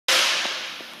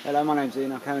Hello, my name's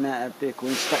Ian. I'm coming out of vehicle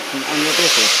inspection on your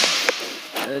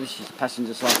vehicle. This is the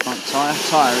passenger side front tyre.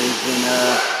 Tyre is in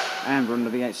amber on the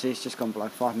VHC. It's just gone below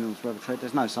 5 mils worth of tread.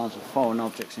 There's no signs of foreign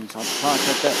objects inside the tyre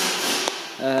tread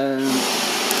there.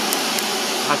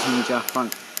 Passenger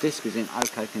front disc is in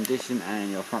OK condition and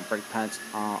your front brake pads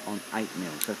are on 8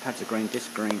 mils. So pads are green,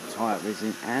 disc green, tyre is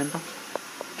in amber.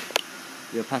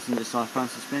 Your passenger side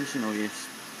front suspension or your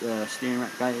steering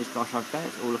rack gaiters, drive shaft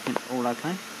gaiters, all looking all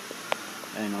okay.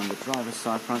 And on the driver's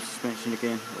side front suspension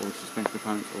again, all the suspension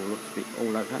components all look to be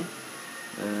all okay.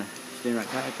 Steering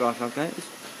rack gaiter, drive shaft gaiters.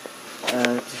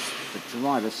 The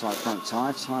driver's side front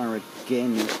tyre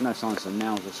again, there's no signs of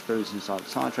nails or screws inside the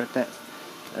tyre tread depth.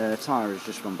 Tyre has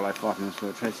just gone below 5 mils for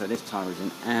the tread, so this tyre is in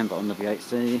amber on the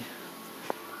VHC.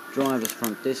 Driver's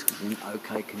front disc is in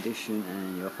OK condition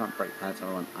and your front brake pads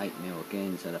are on 8 mil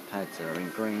again, so the pads are in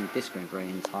green, disc in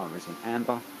green, tyre is in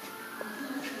amber.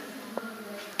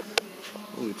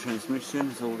 All the transmission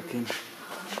is all looking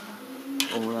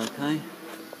all okay.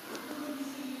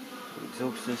 The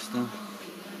exhaust system,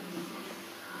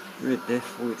 rear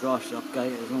diff, all the drive shaft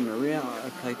gaiters on the rear are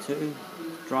okay too.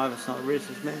 Driver side rear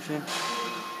suspension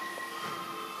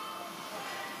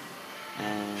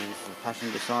and the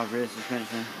passenger side rear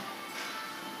suspension,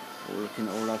 all looking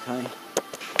all okay.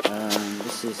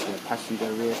 This is the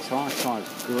passenger rear tyre.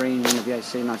 Tyre's green on the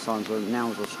VHC, no signs of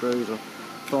nails or screws or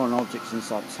foreign objects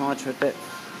inside the tyre tread depth.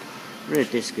 Rear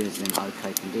disc is in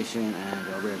OK condition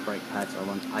and our rear brake pads are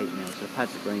on 8 mils. So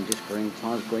pads are green, disc green,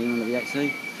 tyres green on the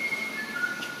VHC.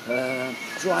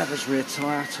 Driver's rear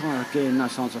tyre again, no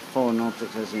signs of foreign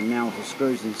objects as in nails or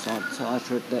screws inside the tyre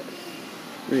tread depth.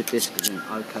 Rear disc is in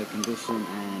OK condition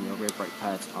and your rear brake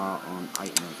pads are on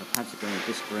 8 mils. So pads are green,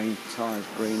 disc green, tyres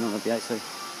green on the VHC.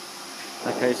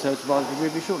 Okay, so it's about to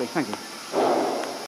review shortly. Thank you.